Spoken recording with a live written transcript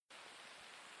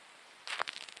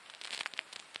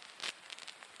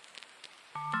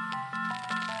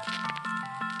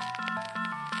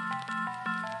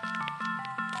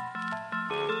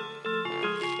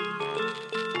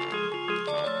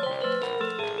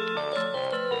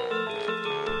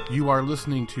You are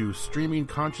listening to Streaming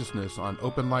Consciousness on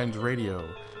Open Lines Radio.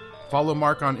 Follow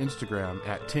Mark on Instagram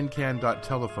at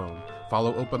tincan.telephone.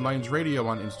 Follow Open Lines Radio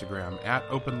on Instagram at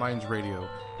Open Lines Radio.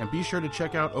 And be sure to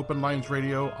check out Open Lines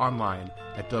Radio online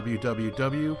at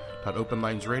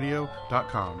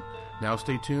www.openlinesradio.com. Now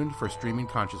stay tuned for Streaming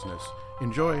Consciousness.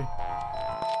 Enjoy!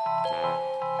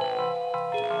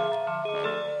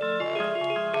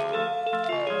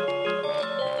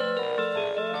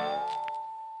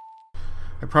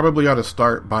 I probably ought to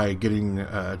start by getting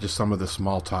just some of the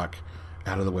small talk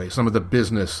out of the way, some of the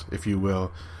business, if you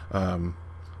will, that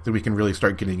we can really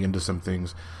start getting into some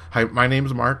things. Hi, my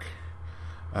name's Mark.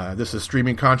 This is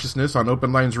Streaming Consciousness on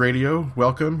Open Lines Radio.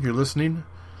 Welcome, you're listening.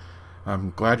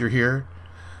 I'm glad you're here.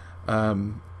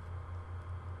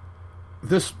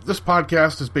 This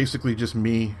podcast is basically just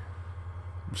me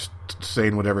just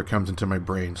saying whatever comes into my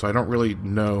brain. So I don't really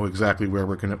know exactly where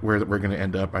we're gonna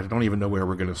end up. I don't even know where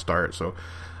we're gonna start. So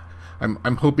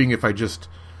I'm hoping if I just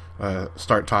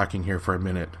start talking here for a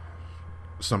minute,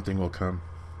 something will come.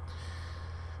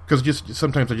 Because just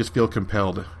sometimes I just feel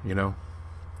compelled, you know.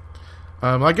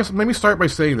 I guess let me start by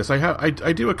saying this. I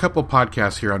do a couple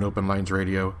podcasts here on Open Lines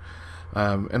Radio,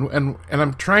 and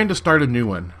I'm trying to start a new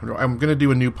one. I'm going to do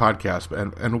a new podcast,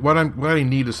 and what I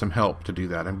need is some help to do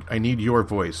that. I need your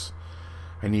voice.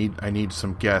 I need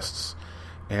some guests,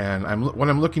 and what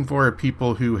I'm looking for are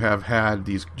people who have had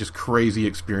these just crazy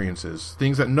experiences,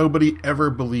 things that nobody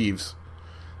ever believes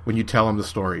when you tell them the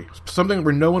story. Something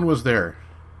where no one was there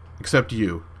except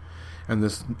you, and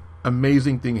this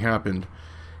amazing thing happened,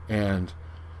 and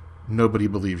nobody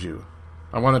believes you.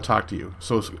 I want to talk to you.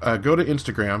 So go to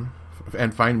Instagram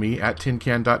and find me at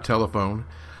tincan.telephone.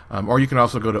 Or you can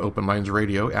also go to Open Lines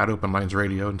Radio, at Open Lines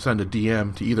Radio, and send a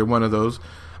DM to either one of those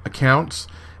accounts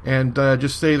and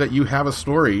just say that you have a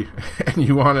story and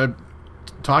you want to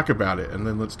talk about it, and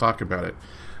then let's talk about it.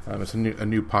 It's a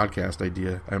new podcast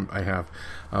idea I have.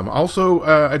 Also,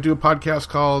 I do a podcast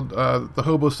called the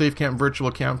Hobo Safe Camp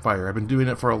Virtual Campfire. I've been doing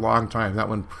it for a long time. That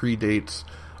one predates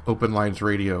Open Lines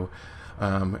Radio,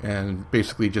 and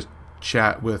basically just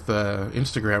chat with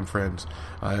Instagram friends.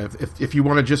 If you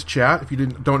want to just chat, if you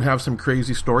don't have some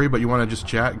crazy story, but you want to just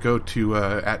chat, go to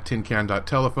at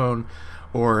tincan.telephone,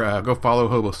 or go follow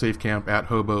Hobo Safe Camp at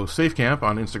Hobo Safe Camp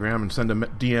on Instagram and send a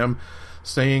DM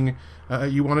saying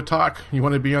you want to talk, you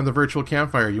want to be on the virtual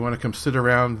campfire, you want to come sit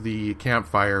around the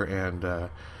campfire and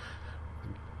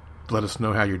let us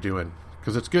know how you're doing.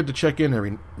 Because it's good to check in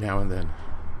every now and then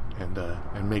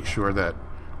and make sure that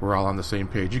we're all on the same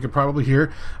page. You can probably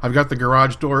hear I've got the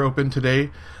garage door open today.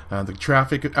 The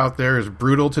traffic out there is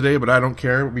brutal today, but I don't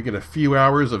care. We get a few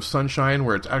hours of sunshine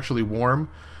where it's actually warm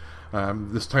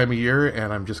this time of year,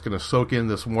 and I'm just going to soak in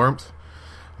this warmth.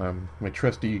 My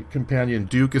trusty companion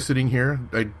Duke is sitting here.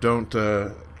 I don't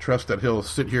trust that he'll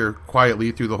sit here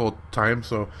quietly through the whole time,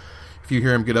 so if you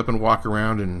hear him get up and walk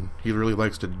around, and he really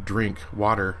likes to drink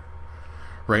water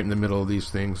right in the middle of these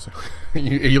things.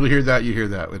 You'll hear that, you hear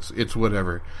that. It's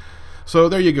whatever. So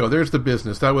there you go. There's the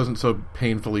business. That wasn't so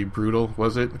painfully brutal,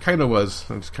 was it? It kind of was.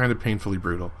 It's kind of painfully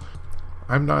brutal.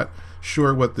 I'm not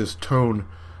sure what this tone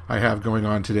I have going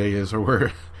on today is, or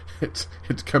where it's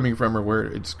coming from, or where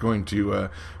it's going to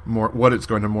what it's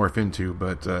going to morph into.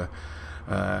 But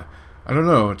I don't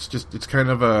know. It's kind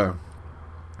of a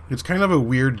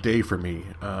weird day for me.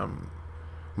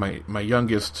 My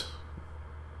youngest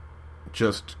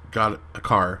just got a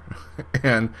car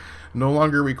and no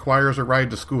longer requires a ride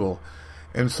to school,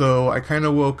 and so I kind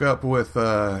of woke up with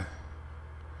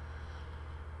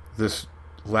this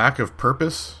lack of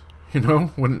purpose, you know,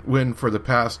 when for the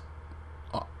past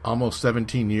almost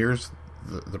 17 years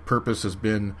the purpose has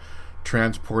been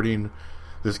transporting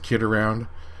this kid around,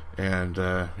 and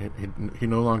he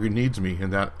no longer needs me in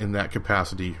that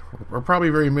capacity, or probably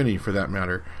very many for that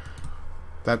matter.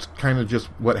 That's kind of just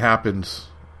what happens,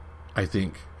 I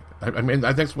think. I mean,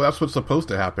 I think that's what's supposed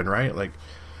to happen, right? Like,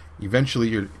 eventually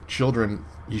your children,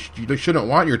 you shouldn't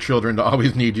want your children to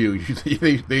always need you.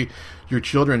 Your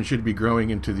children should be growing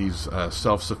into these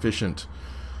self-sufficient,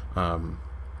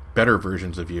 better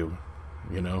versions of you,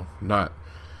 you know, not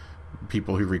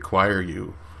people who require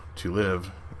you to live.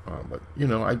 But, you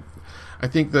know, I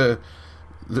think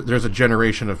there's a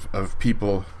generation of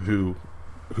people who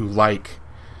like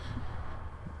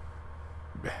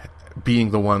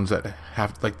being the ones that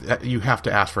you have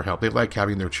to ask for help. They like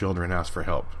having their children ask for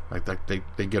help. Like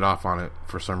they get off on it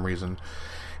for some reason.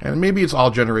 And maybe it's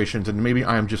all generations, and maybe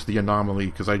I'm just the anomaly,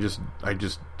 because I just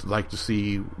like to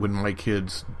see when my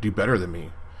kids do better than me.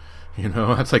 You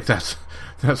know,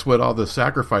 that's what all the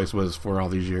sacrifice was for all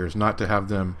these years, not to have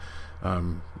them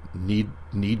need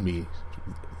me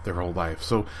their whole life.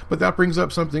 So, but that brings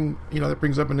up something, that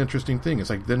brings up an interesting thing. It's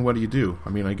like, then what do? I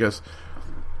mean, I guess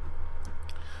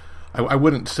I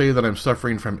wouldn't say that I'm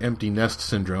suffering from empty nest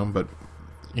syndrome, but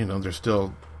there's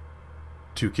still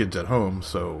 2 kids at home,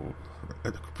 so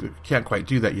I can't quite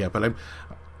do that yet. But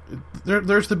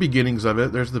there's the beginnings of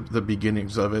it. There's the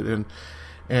beginnings of it,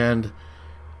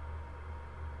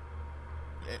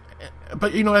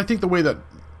 but I think the way that,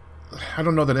 I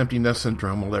don't know that empty nest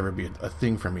syndrome will ever be a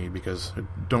thing for me, because I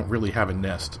don't really have a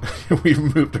nest. We've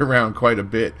moved around quite a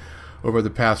bit over the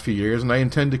past few years, and I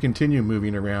intend to continue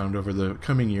moving around over the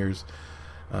coming years.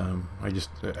 I just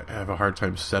have a hard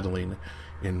time settling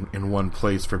in one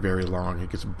place for very long.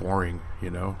 It gets boring,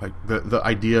 like the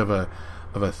idea of a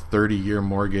 30-year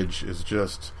mortgage is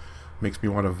just makes me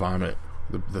want to vomit.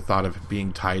 The thought of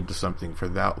being tied to something for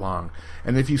that long.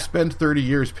 And if you spend 30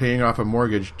 years paying off a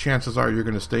mortgage, chances are you're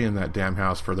going to stay in that damn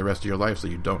house for the rest of your life, so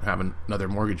you don't have another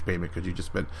mortgage payment because you just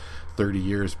spent 30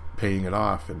 years paying it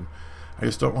off. And I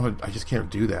just don't want to, I just can't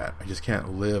do that. I just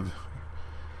can't live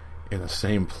in the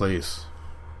same place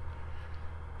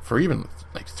for even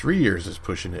like 3 years is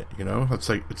pushing it, It's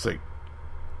like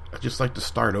I just like to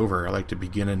start over. I like to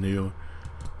begin anew.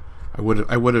 I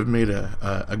would have made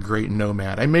a great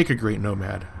nomad. I make a great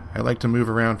nomad. I like to move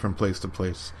around from place to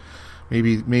place.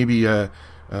 Maybe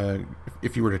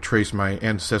if you were to trace my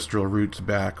ancestral roots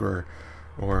back, or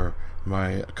my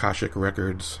Akashic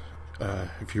records,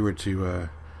 if you were to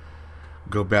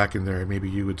go back in there, maybe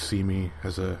you would see me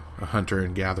as a hunter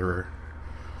and gatherer.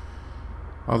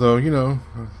 Although,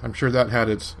 I'm sure that had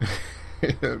its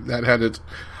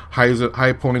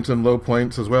high points and low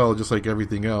points as well, just like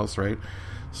everything else, right?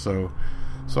 So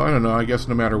I don't know. I guess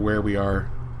no matter where we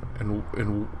are and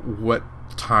what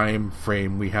time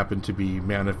frame we happen to be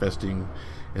manifesting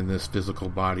in this physical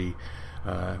body,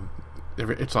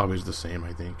 it's always the same.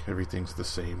 I think everything's the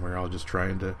same. We're all just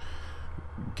trying to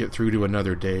get through to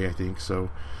another day, I think.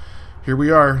 So here we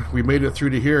are. We made it through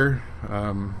to here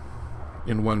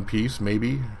in one piece.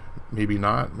 Maybe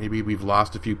not. Maybe we've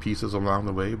lost a few pieces along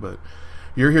the way, but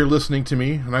you're here listening to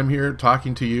me, and I'm here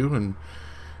talking to you, and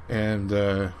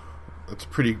it's a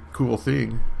pretty cool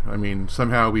thing. I mean,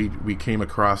 somehow we came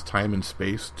across time and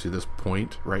space to this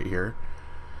point right here.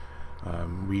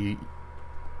 We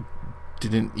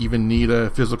didn't even need a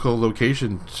physical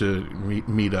location to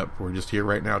meet up. We're just here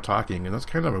right now talking, and that's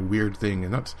kind of a weird thing,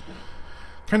 and that's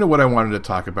kind of what I wanted to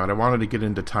talk about. I wanted to get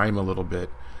into time a little bit.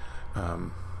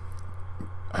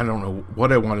 I don't know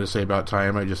what I wanted to say about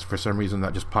time. For some reason,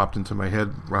 that just popped into my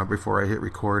head right before I hit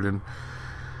record,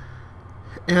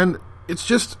 and it's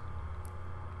just,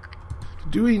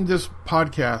 doing this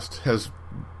podcast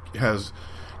has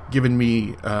given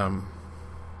me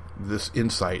this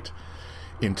insight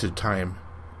into time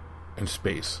and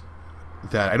space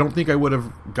that I don't think I would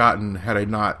have gotten had I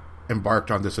not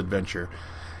embarked on this adventure.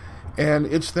 And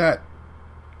it's that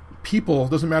people,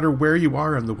 doesn't matter where you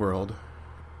are in the world,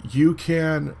 you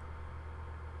can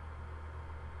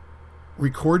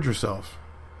record yourself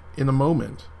in a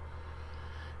moment.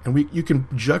 And you can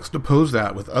juxtapose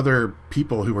that with other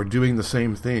people who are doing the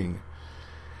same thing,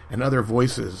 and other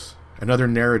voices, and other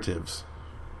narratives,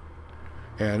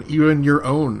 and even your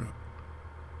own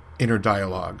inner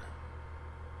dialogue.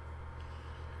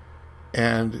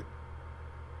 And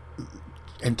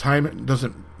time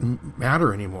doesn't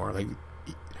matter anymore. Like,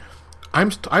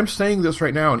 I'm saying this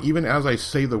right now, and even as I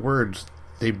say the words,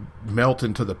 they melt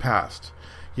into the past.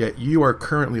 Yet you are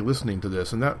currently listening to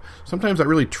this, and that sometimes that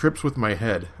really trips with my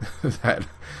head.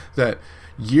 that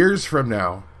years from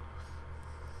now,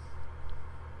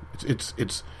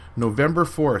 it's November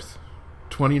 4th,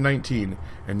 2019,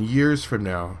 and years from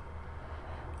now,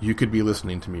 you could be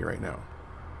listening to me right now,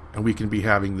 and we can be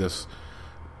having this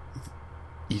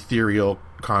ethereal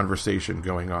conversation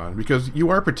going on, because you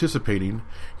are participating.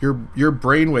 Your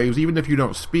brainwaves, even if you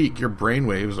don't speak, your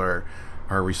brainwaves are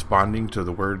responding to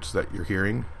the words that you're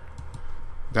hearing.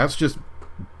 That's just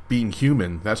being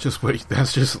human. That's just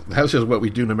what we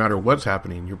do no matter what's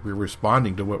happening. We're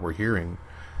responding to what we're hearing.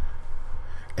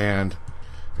 And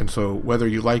so whether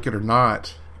you like it or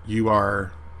not, you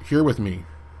are here with me.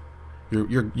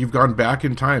 You've gone back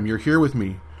in time. You're here with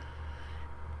me.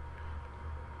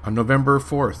 On November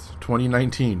 4th,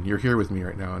 2019, you're here with me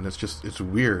right now, and it's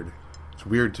weird. It's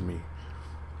weird to me.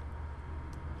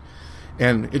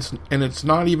 And it's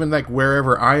not even like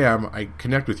wherever I am, I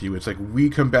connect with you. It's like we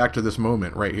come back to this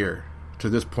moment right here, to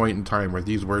this point in time where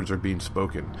these words are being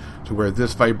spoken, to where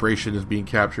this vibration is being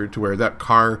captured, to where that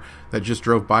car that just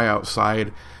drove by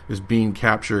outside is being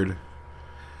captured.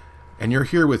 And you're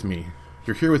here with me.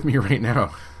 You're here with me right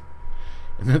now.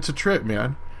 And it's a trip,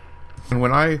 man. And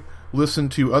when I listen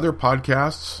to other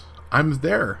podcasts, I'm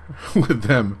there with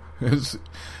them. It's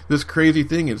this crazy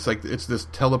thing. It's like it's this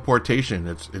teleportation.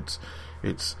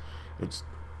 It's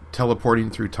teleporting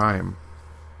through time.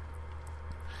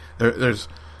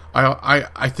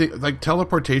 I think like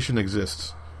teleportation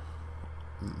exists.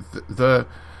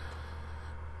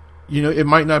 It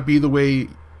might not be the way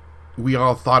we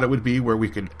all thought it would be, where we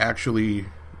could actually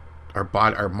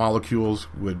our molecules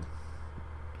would,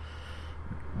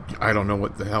 I don't know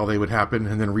what the hell they would happen,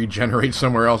 and then regenerate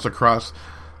somewhere else across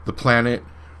the planet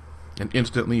and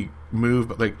instantly move.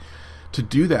 But like to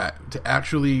do that, to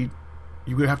actually,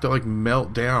 you would have to like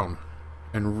melt down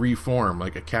and reform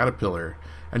like a caterpillar.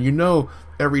 And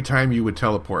every time you would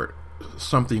teleport,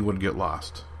 something would get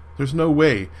lost. There's no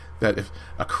way that if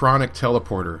a chronic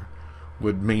teleporter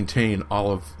would maintain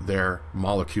all of their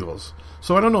molecules.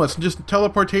 So I don't know, it's just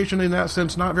teleportation in that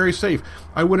sense, not very safe.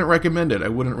 I wouldn't recommend it. I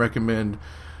wouldn't recommend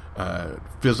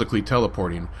physically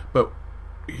teleporting. But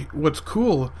what's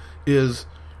cool is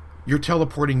you're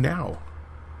teleporting now.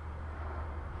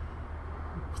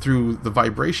 Through the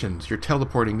vibrations, you're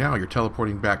teleporting now. You're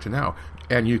teleporting back to now.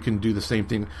 And you can do the same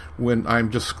thing when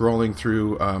I'm just scrolling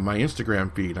through my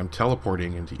Instagram feed. I'm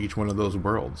teleporting into each one of those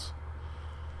worlds.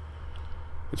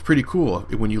 It's pretty cool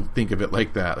when you think of it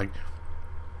like that. Like,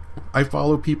 I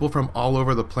follow people from all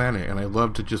over the planet, and I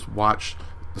love to just watch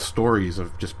the stories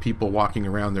of just people walking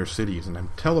around their cities, and I'm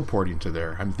teleporting to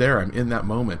there. I'm there. I'm in that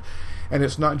moment. And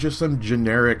it's not just some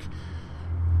generic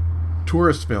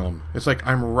tourist film. It's like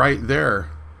I'm right there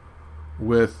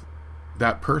with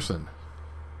that person.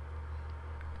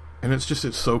 And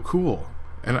it's so cool.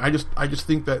 And I just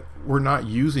think that we're not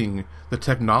using the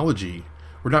technology.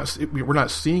 We're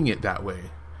not seeing it that way.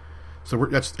 So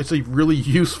it's a really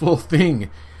useful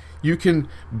thing. You can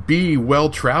be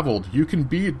well-traveled. You can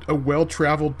be a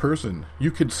well-traveled person. You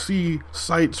could see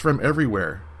sights from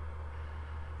everywhere.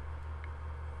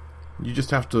 You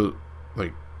just have to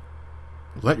like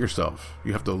let yourself.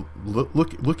 You have to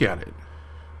look at it.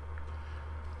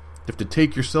 You have to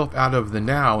take yourself out of the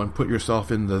now and put yourself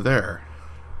in the there.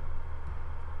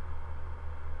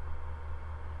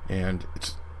 And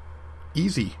it's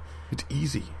easy. It's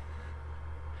easy.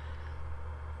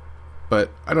 But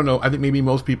I don't know. I think maybe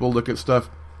most people look at stuff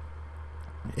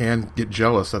and get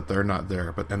jealous that they're not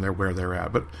there, and they're where they're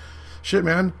at. But shit,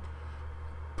 man,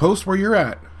 post where you're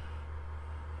at.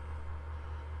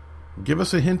 Give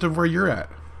us a hint of where you're at.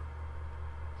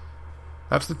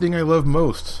 That's the thing I love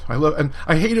most. And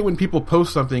I hate it when people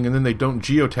post something and then they don't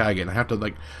geotag it. And I have to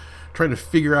like try to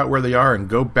figure out where they are and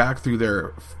go back through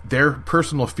their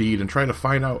personal feed and try to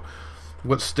find out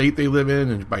what state they live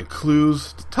in, and by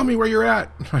clues, tell me where you're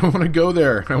at. I want to go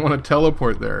there. I want to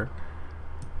teleport there.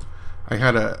 I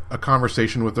had a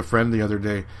conversation with a friend the other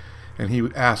day, and he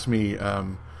asked me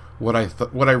what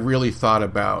I really thought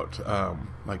about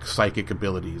like psychic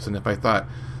abilities, and if I thought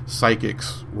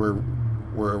psychics were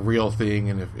a real thing,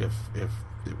 and if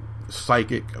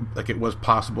psychic, like it was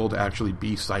possible to actually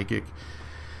be psychic.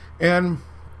 And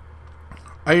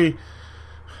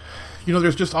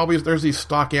there's these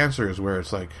stock answers where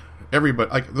it's like everybody,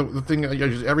 like the thing,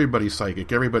 everybody's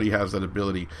psychic, everybody has that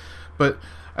ability. But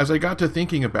as I got to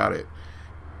thinking about it,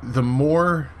 the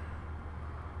more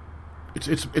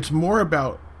it's more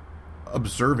about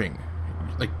observing.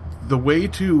 Like the way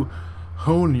to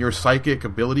hone your psychic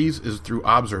abilities is through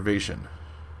observation.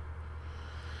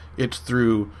 It's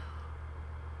through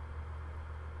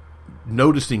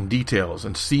noticing details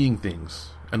and seeing things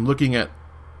and looking at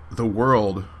the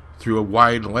world through a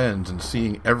wide lens and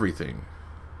seeing everything.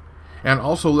 And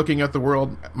also looking at the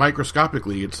world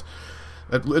microscopically. It's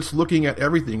looking at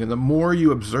everything. And the more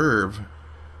you observe,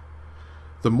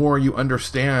 the more you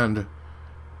understand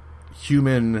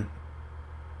human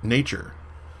nature.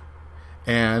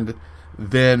 And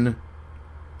then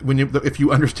if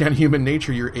you understand human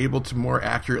nature, you're able to more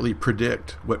accurately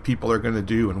predict what people are going to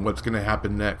do and what's going to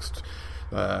happen next.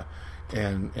 But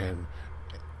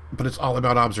it's all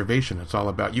about observation. It's all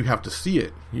about, you have to see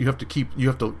it. You have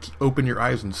to open your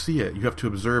eyes and see it. You have to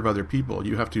observe other people.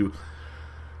 You have to,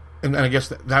 and I guess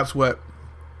that's what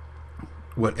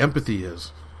empathy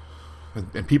is.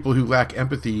 And people who lack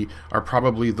empathy are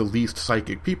probably the least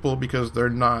psychic people, because they're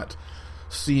not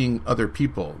seeing other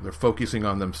people. They're focusing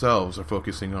on themselves. They're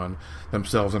focusing on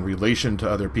themselves in relation to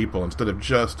other people, instead of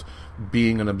just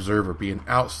being an observer, be an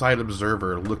outside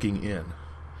observer looking in.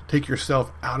 Take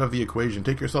yourself out of the equation.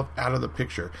 Take yourself out of the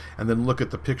picture, and then look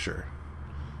at the picture.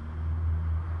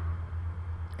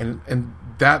 And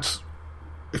that's,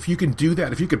 if you can do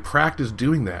that, if you could practice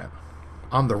doing that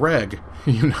on the reg,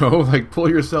 like pull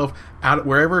yourself out of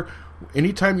wherever,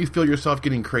 anytime you feel yourself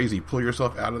getting crazy, pull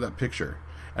yourself out of that picture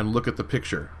and look at the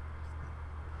picture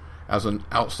as an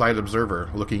outside observer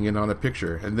looking in on a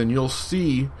picture, and then you'll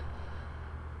see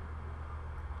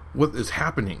what is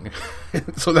happening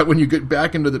so that when you get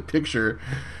back into the picture,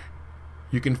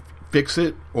 you can fix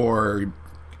it or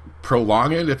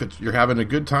prolong it if you're having a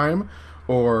good time,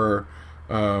 or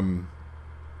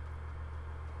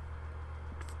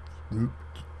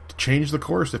change the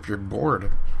course if you're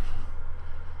bored.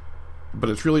 But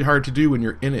it's really hard to do when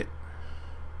you're in it.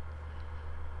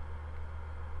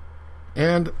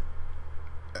 And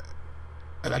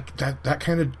that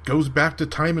kind of goes back to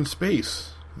time and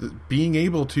space. Being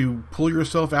able to pull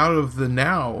yourself out of the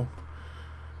now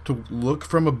to look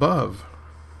from above.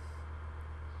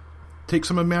 Take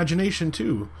some imagination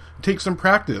too. Take some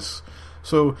practice.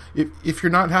 So if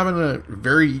you're not having a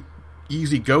very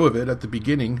easy go of it at the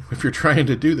beginning, if you're trying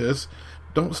to do this,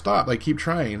 don't stop. Like, keep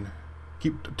trying.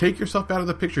 Take yourself out of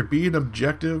the picture. Be an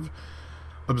objective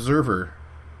observer.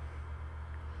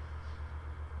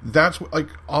 That's like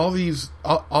all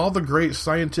the great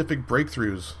scientific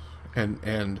breakthroughs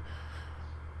and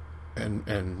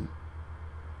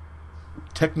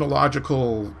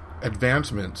technological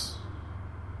advancements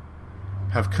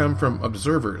have come from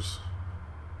observers.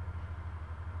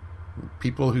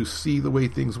 People who see the way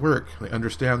things work. They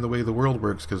understand the way the world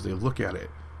works because they look at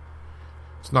it.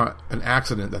 It's not an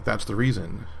accident that that's the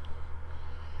reason.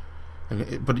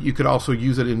 But you could also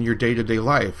use it in your day-to-day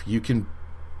life. You can,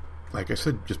 like I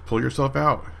said, just pull yourself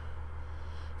out.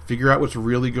 Figure out what's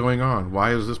really going on.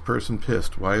 Why is this person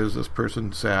pissed? Why is this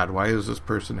person sad? Why is this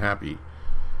person happy?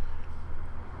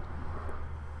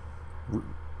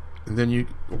 And then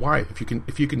why? If you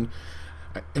can,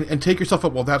 and take yourself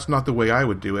up. Well, that's not the way I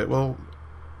would do it. Well,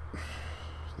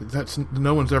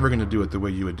 no one's ever going to do it the way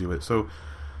you would do it. So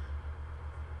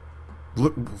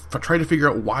try to figure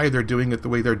out why they're doing it the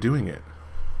way they're doing it.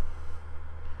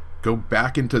 Go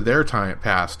back into their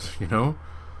past,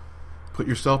 Put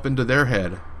yourself into their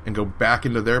head and go back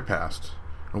into their past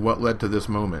and what led to this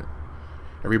moment.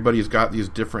 Everybody's got these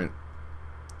different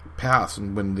paths,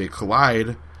 and when they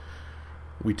collide,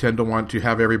 we tend to want to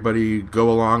have everybody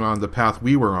go along on the path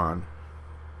we were on.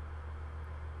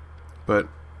 But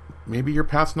maybe your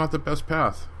path's not the best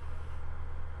path.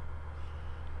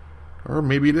 Or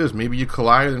maybe it is. Maybe you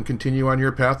collide and continue on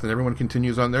your path and everyone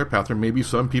continues on their path. Or maybe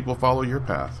some people follow your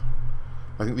path.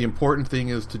 I think the important thing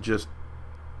is to just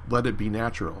let it be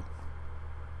natural.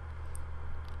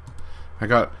 I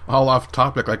got all off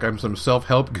topic like I'm some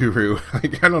self-help guru.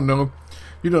 Like, I don't know.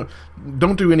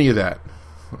 Don't do any of that.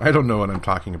 I don't know what I'm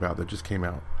talking about. That just came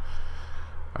out.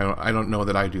 I don't know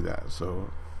that I do that.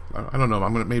 So I don't know.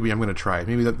 Maybe I'm gonna try it.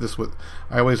 Maybe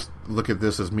I always look at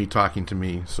this as me talking to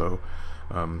me. So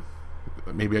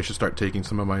maybe I should start taking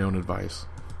some of my own advice.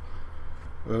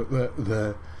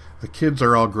 The kids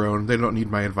are all grown. They don't need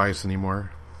my advice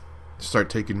anymore. Start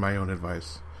taking my own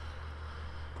advice.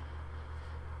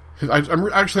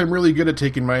 I'm really good at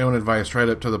taking my own advice right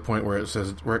up to the point where it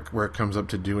says where it comes up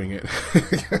to doing it.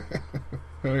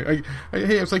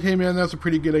 It's like, hey man, that's a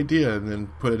pretty good idea, and then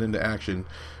put it into action.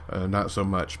 Not so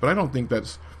much, but I don't think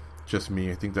that's just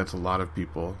me. I think that's a lot of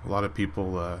people. A lot of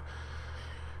people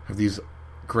have these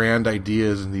grand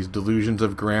ideas and these delusions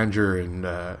of grandeur and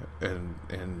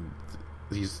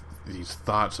these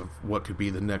thoughts of what could be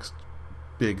the next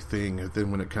big thing. And then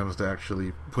when it comes to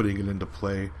actually putting it into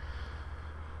play,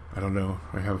 I don't know.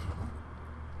 I have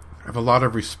a lot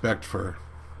of respect for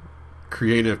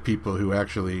creative people who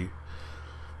actually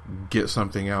get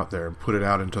something out there and put it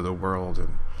out into the world,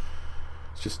 and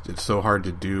it's so hard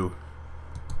to do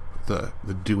the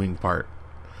doing part.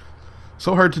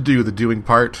 So hard to do the doing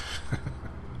part.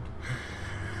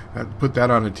 I'd put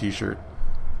that on a t-shirt.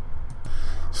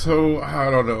 So I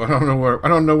don't know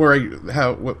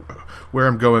where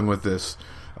I'm going with this.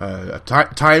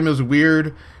 Time is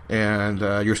weird, and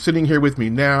you're sitting here with me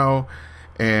now,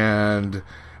 and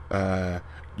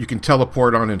you can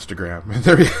teleport on Instagram.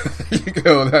 There you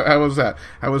go. How was that?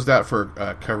 How was that for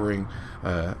covering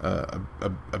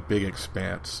a big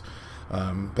expanse?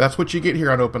 That's what you get here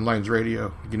on Open Lines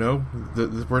Radio.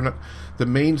 We're not the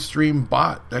mainstream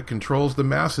bot that controls the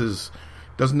masses.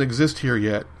 Doesn't exist here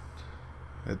yet.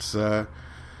 It's the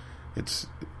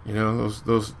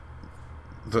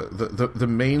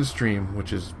mainstream,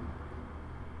 which is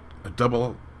a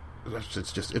double.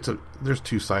 There's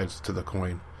two sides to the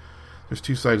coin. There's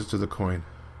two sides to the coin.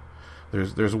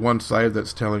 There's one side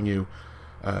that's telling you,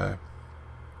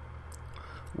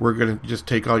 we're gonna just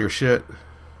take all your shit,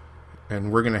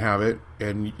 and we're gonna have it.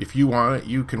 And if you want it,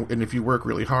 you can. And if you work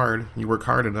really hard, you work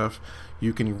hard enough,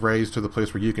 you can raise to the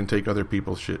place where you can take other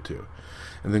people's shit too.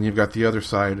 And then you've got the other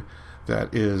side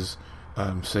that is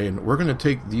saying, we're going to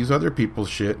take these other people's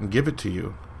shit and give it to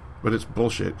you. But it's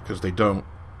bullshit, because they don't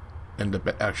end up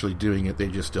actually doing it. They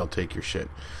just still take your shit.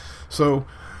 So,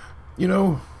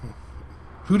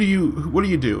 what do you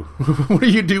do? What do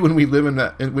you do when we live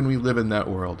in that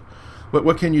world?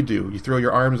 What can you do? You throw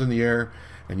your arms in the air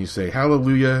and you say,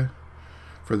 hallelujah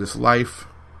for this life,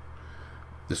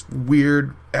 this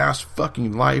weird ass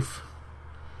fucking life.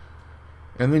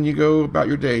 And then you go about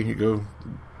your day. You go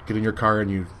get in your car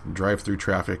and you drive through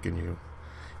traffic and you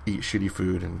eat shitty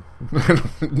food and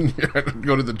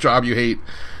go to the job you hate.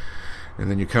 And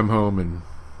then you come home and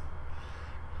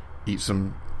eat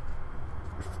some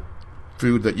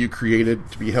food that you created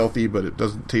to be healthy, but it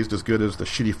doesn't taste as good as the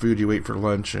shitty food you ate for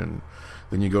lunch. And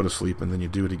then you go to sleep and then you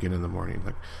do it again in the morning.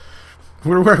 Like,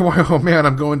 oh man,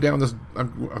 I'm going down this.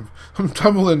 I'm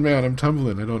tumbling, man. I'm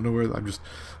tumbling. I don't know where. I'm just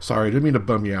sorry. I didn't mean to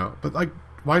bum you out. But like,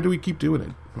 why do we keep doing it?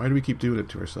 Why do we keep doing it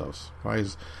to ourselves? Why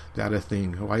is that a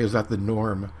thing? Why is that the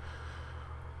norm?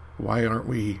 Why aren't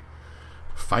we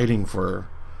fighting for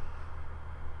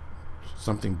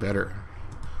something better?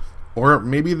 Or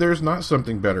maybe there's not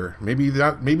something better. Maybe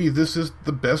this is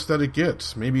the best that it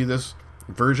gets. Maybe this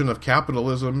version of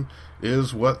capitalism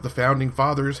is what the founding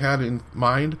fathers had in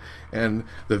mind, and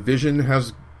the vision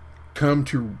has come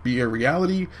to be a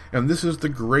reality, and this is the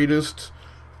greatest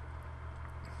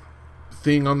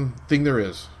thing there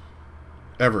is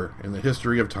ever in the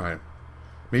history of time.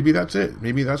 Maybe that's it.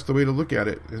 Maybe that's the way to look at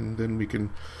it, and then we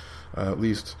can at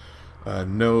least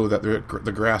know that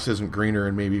the grass isn't greener,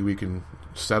 and maybe we can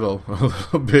settle a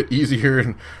little bit easier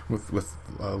and with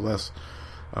less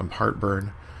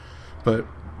heartburn. But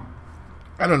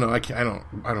I don't know.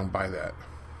 I don't buy that.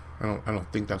 I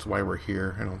don't think that's why we're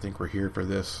here. I don't think we're here for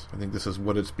this. I think this is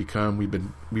what it's become. We've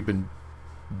been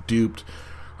duped.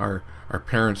 Our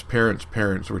parents'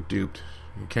 parents were duped.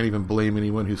 You can't even blame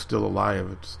anyone who's still alive.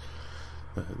 It's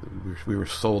we were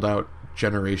sold out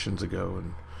generations ago,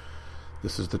 and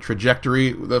this is the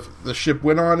trajectory the ship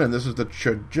went on, and this is the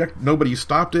trajectory. Nobody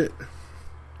stopped it.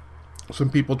 Some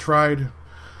people tried.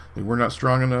 They were not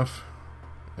strong enough,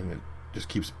 and it just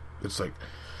keeps. It's like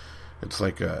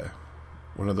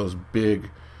one of those big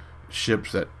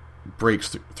ships that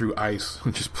breaks through ice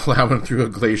and just plowing through a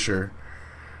glacier.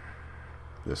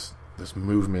 This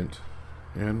movement,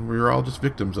 and we're all just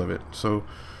victims of it. So,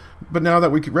 but now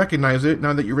that we can recognize it,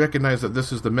 now that you recognize that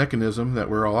this is the mechanism that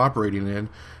we're all operating in,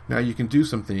 now you can do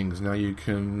some things. Now you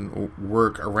can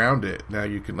work around it. Now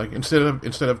you can, like, instead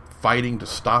of fighting to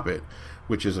stop it,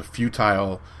 which is a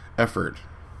futile effort,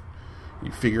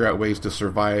 you figure out ways to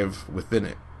survive within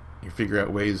it. You figure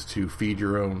out ways to feed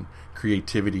your own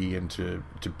creativity and to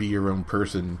be your own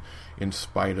person in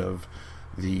spite of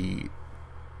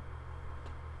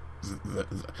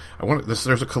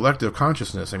there's a collective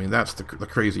consciousness. I mean, that's the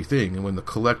crazy thing. And when the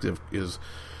collective is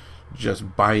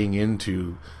just buying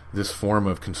into this form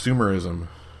of consumerism,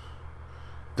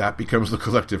 that becomes the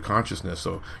collective consciousness.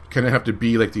 So you kind of have to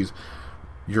be like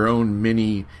your own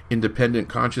mini independent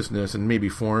consciousness, and maybe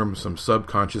form some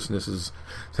subconsciousnesses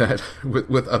that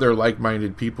with other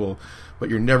like-minded people, but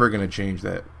you're never going to change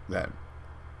that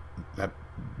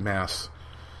mass.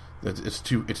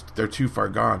 They're too far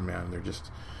gone, man.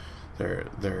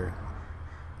 They're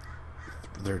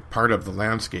part of the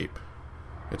landscape.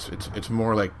 It's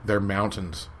more like they're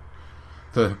mountains.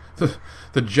 The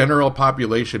general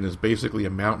population is basically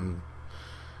a mountain.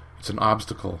 It's an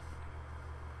obstacle.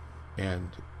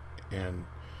 And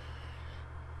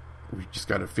we just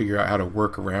got to figure out how to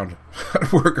work around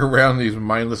these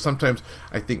mindless. Sometimes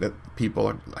I think that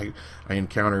I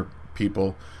encounter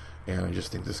people, and I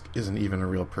just think this isn't even a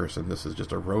real person. This is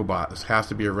just a robot. This has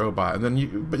to be a robot. And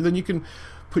then you can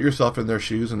put yourself in their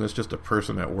shoes, and it's just a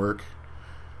person at work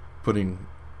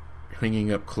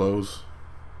hanging up clothes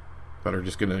that are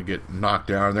just going to get knocked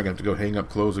down. They're going to have to go hang up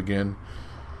clothes again.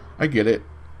 I get it.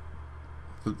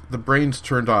 The brain's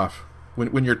turned off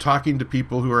when you're talking to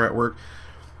people who are at work.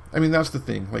 I mean, that's the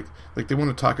thing. Like they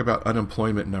want to talk about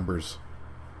unemployment numbers,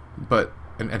 but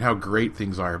and how great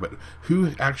things are. But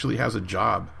who actually has a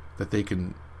job that they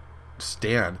can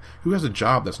stand? Who has a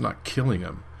job that's not killing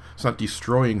them? It's not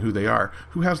destroying who they are.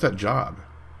 Who has that job?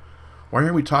 Why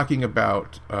aren't we talking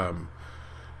about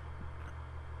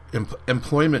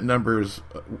employment numbers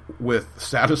with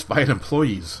satisfied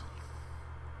employees?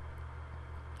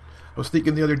 I was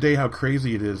thinking the other day how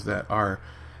crazy it is that the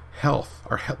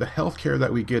health care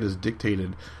that we get is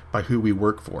dictated by who we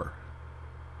work for.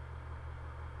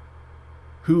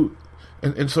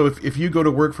 And so if you go to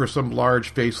work for some large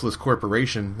faceless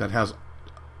corporation that has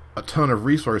a ton of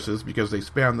resources because they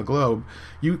span the globe,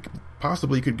 you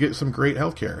possibly could get some great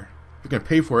health care. You're going to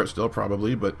pay for it still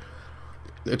probably, but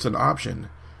it's an option.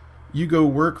 You go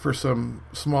work for some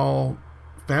small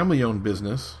family-owned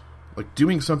business, like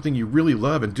doing something you really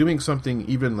love and doing something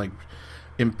even like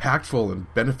impactful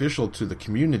and beneficial to the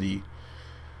community.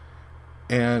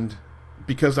 And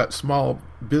because that small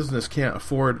business can't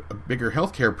afford a bigger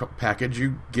healthcare package,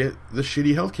 you get the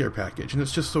shitty healthcare package. And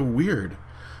it's just so weird.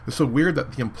 It's so weird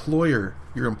that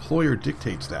your employer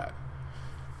dictates that.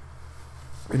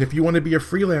 And if you want to be a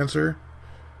freelancer,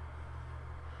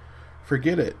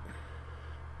 forget it.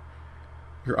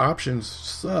 Your options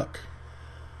suck.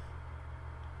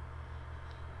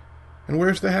 And where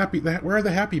are the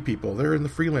happy people? They're in the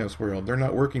freelance world. They're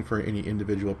not working for any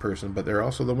individual person, but they're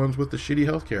also the ones with the shitty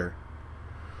healthcare.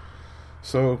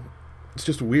 So it's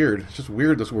just weird. It's just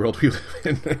weird, this world we live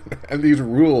in, and these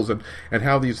rules and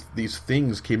how these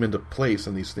things came into place,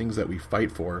 and these things that we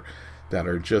fight for that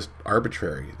are just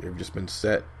arbitrary. They've just been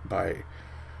set by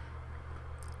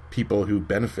people who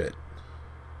benefit.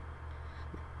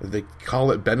 They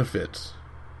call it benefits.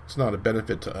 It's not a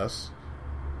benefit to us.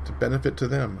 It's a benefit to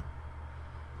them.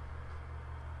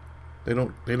 They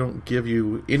don't give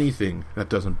you anything that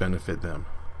doesn't benefit them.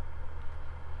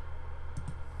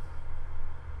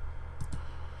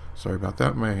 Sorry about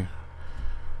that. My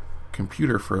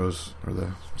computer froze, or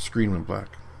the screen went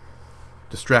black.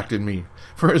 Distracted me.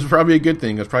 It's probably a good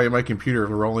thing. It's probably my computer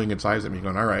rolling its eyes at me,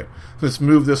 going, "All right, let's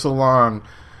move this along,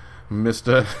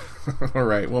 Mister." All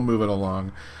right, we'll move it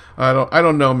along. I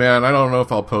don't know, man. I don't know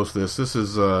if I'll post this. This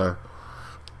is I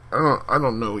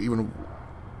don't know even.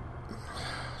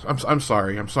 I'm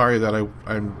sorry. I'm sorry that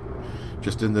I'm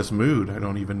just in this mood. I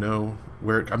don't even know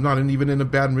where. I'm not even in a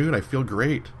bad mood. I feel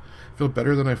great. I feel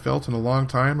better than I felt in a long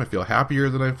time. I feel happier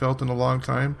than I felt in a long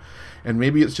time. And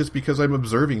maybe it's just because I'm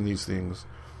observing these things.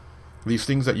 These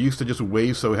things that used to just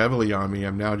weigh so heavily on me,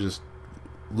 I'm now just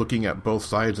looking at both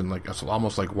sides, and like it's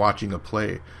almost like watching a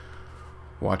play.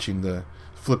 Watching the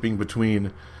flipping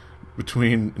between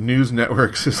news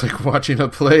networks is like watching a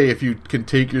play if you can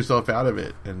take yourself out of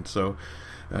it. And so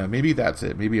maybe that's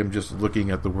it. Maybe I'm just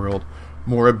looking at the world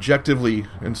more objectively,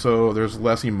 and so there's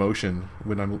less emotion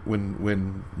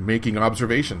when making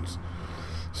observations.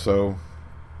 So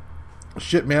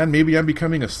shit, man, maybe I'm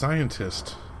becoming a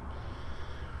scientist.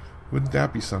 Wouldn't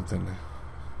that be something?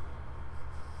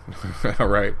 All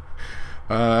right.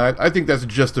 I think that's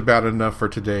just about enough for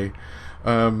today.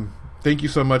 Thank you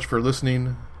so much for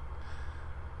listening.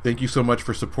 Thank you so much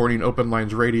for supporting Open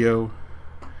Lines Radio.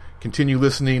 Continue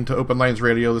listening to Open Lines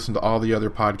Radio. Listen to all the other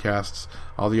podcasts,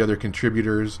 all the other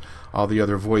contributors, all the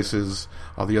other voices,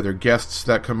 all the other guests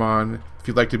that come on. If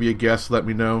you'd like to be a guest, let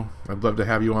me know. I'd love to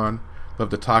have you on. Love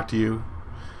to talk to you.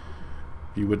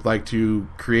 If you would like to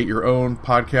create your own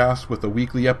podcast with a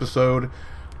weekly episode,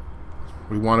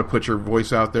 we want to put your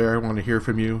voice out there. I want to hear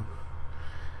from you.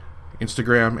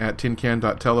 Instagram at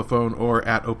tincan.telephone or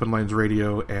at Open Lines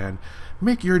Radio, and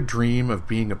make your dream of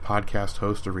being a podcast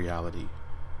host a reality.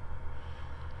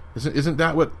 Isn't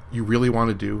that what you really want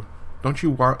to do? Don't you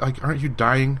want, like, aren't you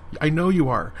dying? I know you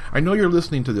are. I know you're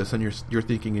listening to this and you're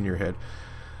thinking in your head,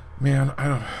 man,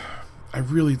 I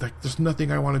really, like, there's nothing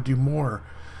I want to do more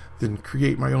than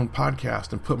create my own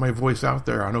podcast and put my voice out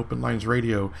there on Open Lines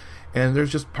Radio. And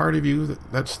there's just part of you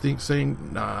that's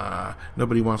saying, nah,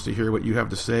 nobody wants to hear what you have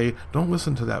to say. Don't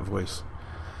listen to that voice.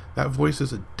 That voice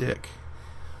is a dick.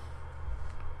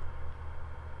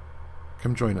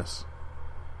 Come join us.